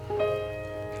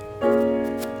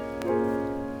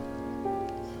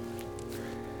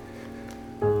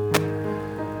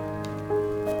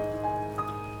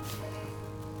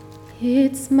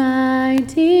It's my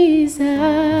desire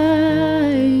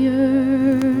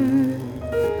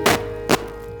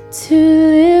to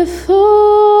live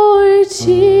for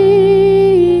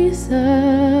Jesus.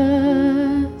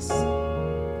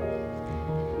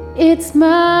 It's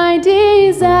my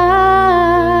desire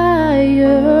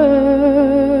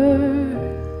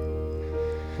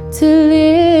to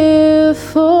live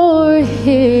for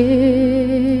Him.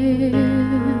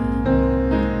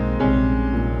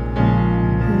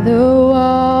 Though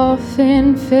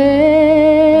often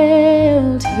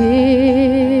failed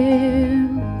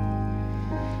Him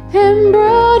and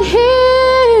brought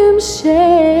Him shame,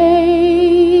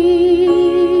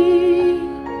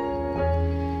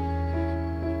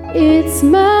 it's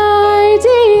my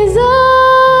desire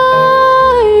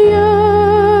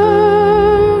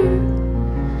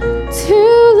to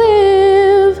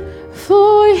live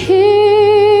for Him.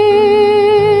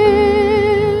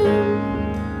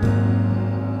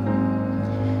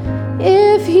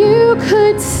 If you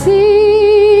could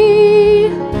see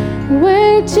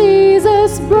where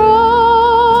Jesus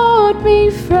brought me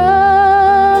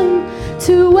from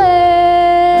to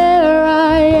where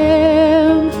I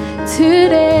am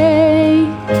today,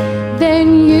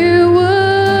 then you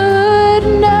would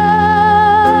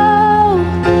know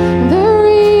the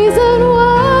reason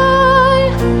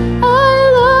why I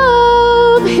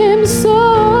love Him so.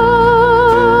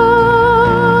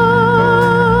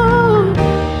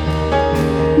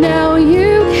 Now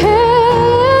you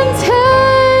can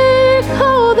take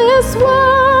all this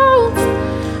world's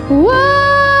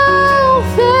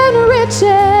wealth and riches.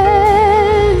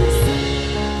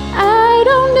 I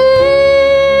don't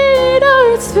need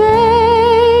earth's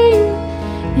fame.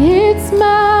 It's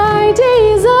my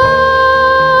desire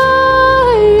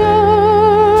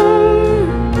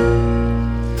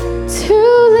to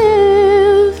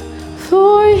live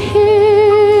for Him.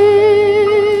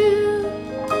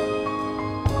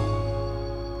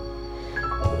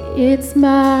 It's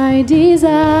my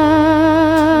desire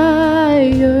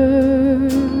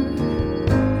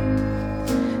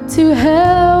to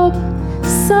help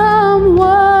someone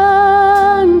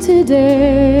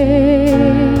today,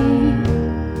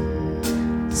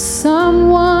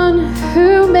 someone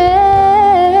who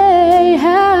may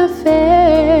have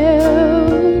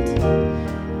failed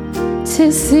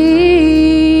to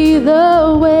see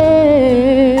the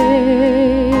way.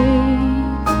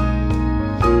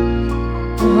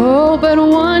 Oh, but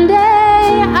one day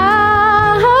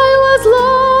I was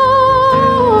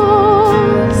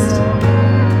lost,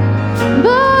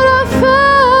 but I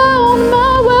found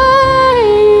my way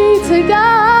to God,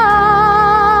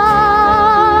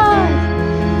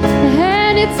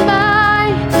 and it's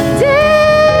my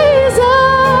desire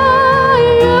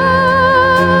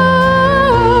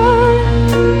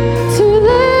to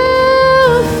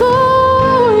live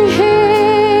for Him.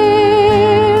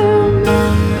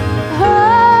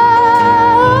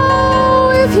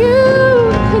 Oh, if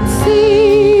you could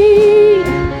see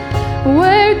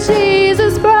where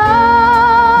Jesus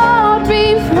brought me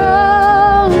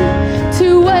from to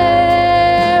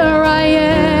where I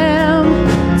am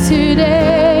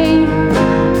today,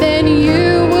 then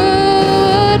you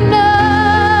would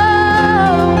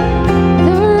know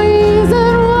the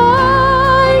reason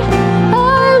why I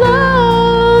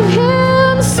love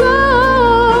Him so.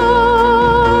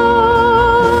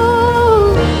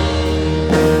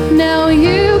 Now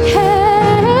you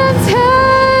can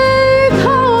take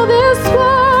all this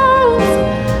world's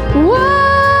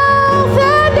wealth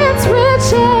and its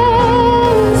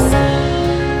riches.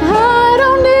 I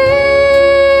don't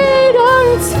need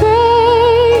earth's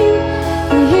fame.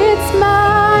 It's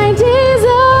my desire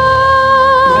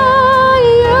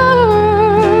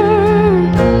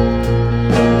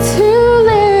to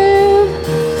live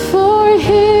for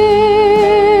Him.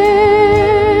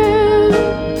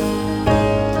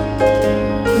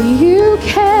 You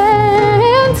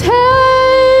can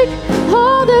take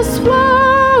all this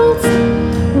world's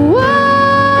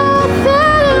wealth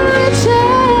and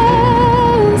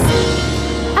riches.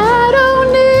 I don't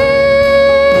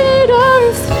need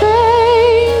earth's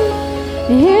fame.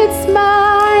 It's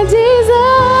my desire.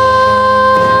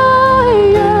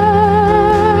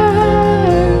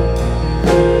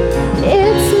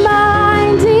 It's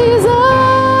my desire.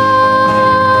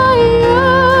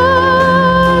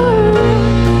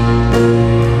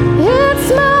 It's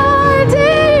my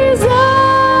desire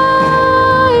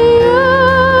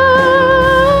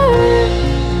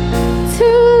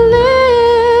to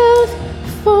live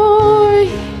for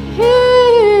Him.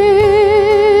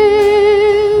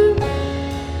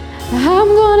 I'm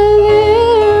gonna live